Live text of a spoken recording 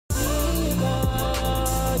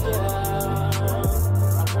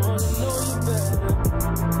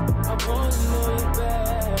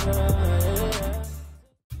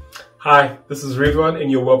Hi, this is Ridwan and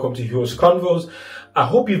you're welcome to Heroes Convos. I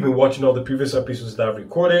hope you've been watching all the previous episodes that I've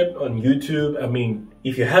recorded on YouTube.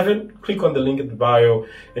 If you haven't, click on the link in the bio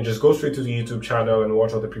and just go straight to the YouTube channel and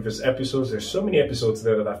watch all the previous episodes. There's so many episodes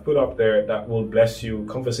there that I've put up there that will bless you,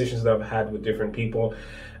 conversations that I've had with different people.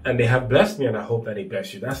 And they have blessed me, and I hope that they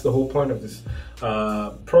bless you. That's the whole point of this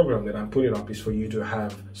program that I'm putting up, is for you to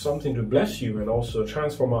have something to bless you and also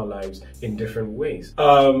transform our lives in different ways.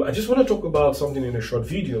 I just want to talk about something in a short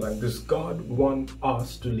video. Like, does God want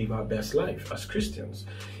us to live our best life as Christians?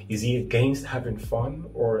 Is he against having fun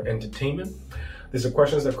or entertainment? These are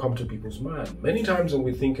questions that come to people's mind. Many times when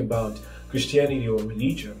we think about Christianity or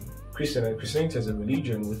religion, Christianity as a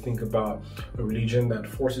religion, we think about a religion that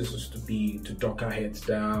forces us to duck our heads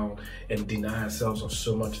down and deny ourselves of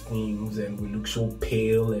so much things, and we look so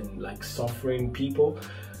pale and like suffering people.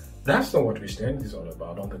 That's not what Christianity is all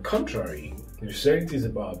about. On the contrary, Christianity is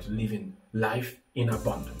about living life in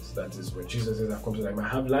abundance. That is where Jesus says, I've come so that I might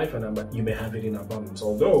have life and you may have it in abundance.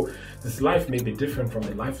 Although this life may be different from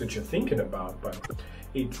the life that you're thinking about, but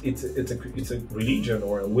it's a religion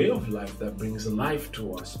or a way of life that brings life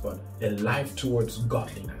to us, but a life towards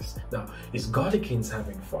godliness. Now, is God against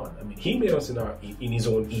having fun? I mean, he made us in his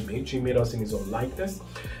own image. He made us in his own likeness,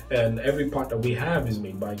 and every part that we have is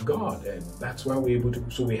made by God, and that's why we're able to.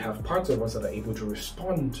 So we have parts of us that are able to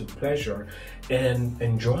respond to pleasure and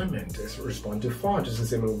enjoyment, respond to fun, just the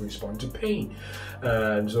same way we respond to pain.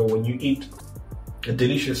 And so when you eat a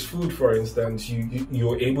delicious food, for instance,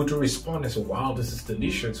 you're able to respond and say, wow, this is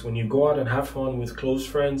delicious. When you go out and have fun with close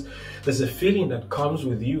friends, there's a feeling that comes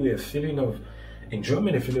with you, a feeling of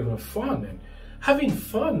enjoyment, a feeling of fun. And having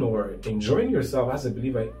fun or enjoying yourself as a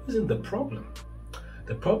believer isn't the problem.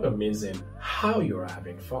 The problem is in how you're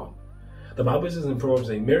having fun. The Bible says in Proverbs,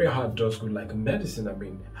 a merry heart does good like medicine. I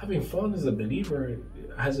mean, having fun as a believer,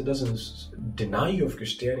 it doesn't deny you of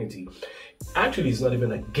Christianity. Actually, it's not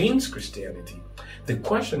even against Christianity. The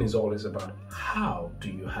question is always about, how do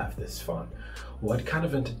you have this fun? What kind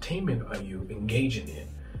of entertainment are you engaging in?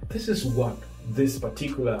 This is what this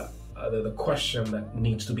particular, the question that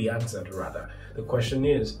needs to be answered, rather. The question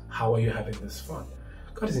is, how are you having this fun?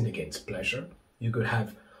 God isn't against pleasure. You could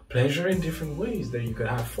have pleasure in different ways. That you could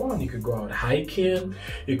have fun. You could go out hiking,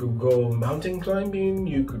 you could go mountain climbing,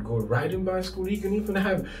 you could go riding bicycle, you can even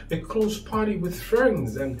have a close party with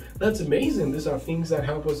friends, and that's amazing. These are things that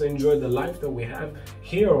help us enjoy the life that we have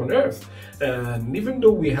here on earth. And even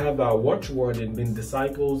though we have our watchword in being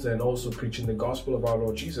disciples and also preaching the gospel of our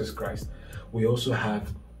Lord Jesus Christ, we also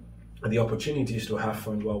have the opportunities to have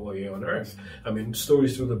fun while we're here on earth. I mean,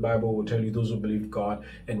 stories through the Bible will tell you those who believe God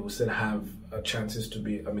and will still have chances to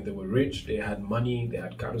be, they were rich, they had money, they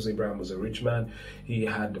had cattle. Abraham was a rich man. He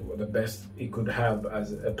had the best he could have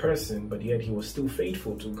as a person, but yet he was still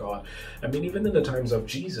faithful to God. I mean, even in the times of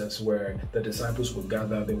Jesus, where the disciples would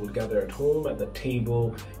gather, they would gather at home at the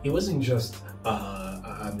table. It wasn't just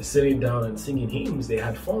sitting down and singing hymns. They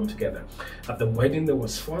had fun together. At the wedding, there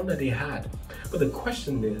was fun that they had. But the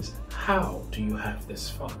question is, how do you have this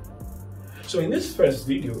fun? So in this first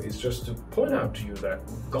video is just to point out to you that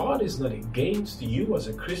God is not against you as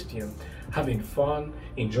a Christian having fun,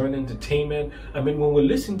 enjoying entertainment. I mean, when we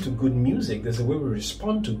listen to good music, there's a way we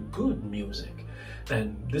respond to good music.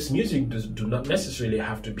 And this music do not necessarily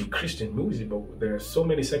have to be Christian music, but there are so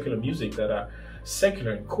many secular music that are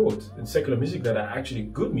secular in quotes, and secular music that are actually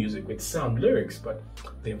good music with sound lyrics, but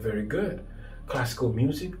they're very good. Classical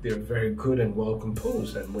music, they're very good and well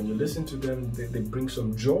composed, and when you listen to them, they bring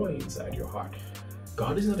some joy inside your heart.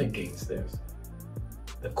 God is not against this.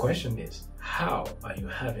 The question is, how are you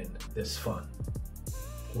having this fun?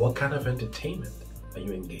 What kind of entertainment are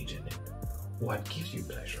you engaging in? What gives you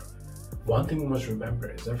pleasure? One thing we must remember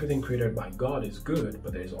is everything created by God is good,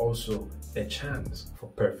 but there is also a chance for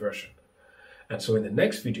perversion. And so in the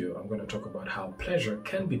next video, I'm going to talk about how pleasure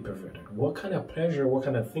can be perverted. What kind of pleasure, what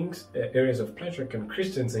kind of things, areas of pleasure can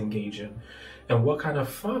Christians engage in? And what kind of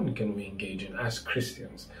fun can we engage in as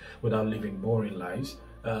Christians without living boring lives?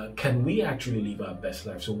 Can we actually live our best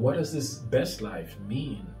life? So what does this best life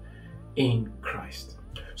mean in Christ?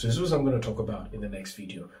 So this is what I'm going to talk about in the next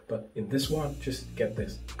video. But in this one, just get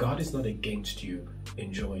this. God is not against you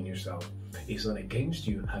enjoying yourself. He's not against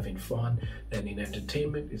you having fun. And in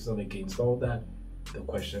entertainment, it's not against all that. The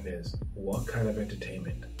question is, what kind of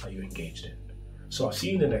entertainment are you engaged in? So I'll see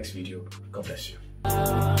you in the next video. God bless you.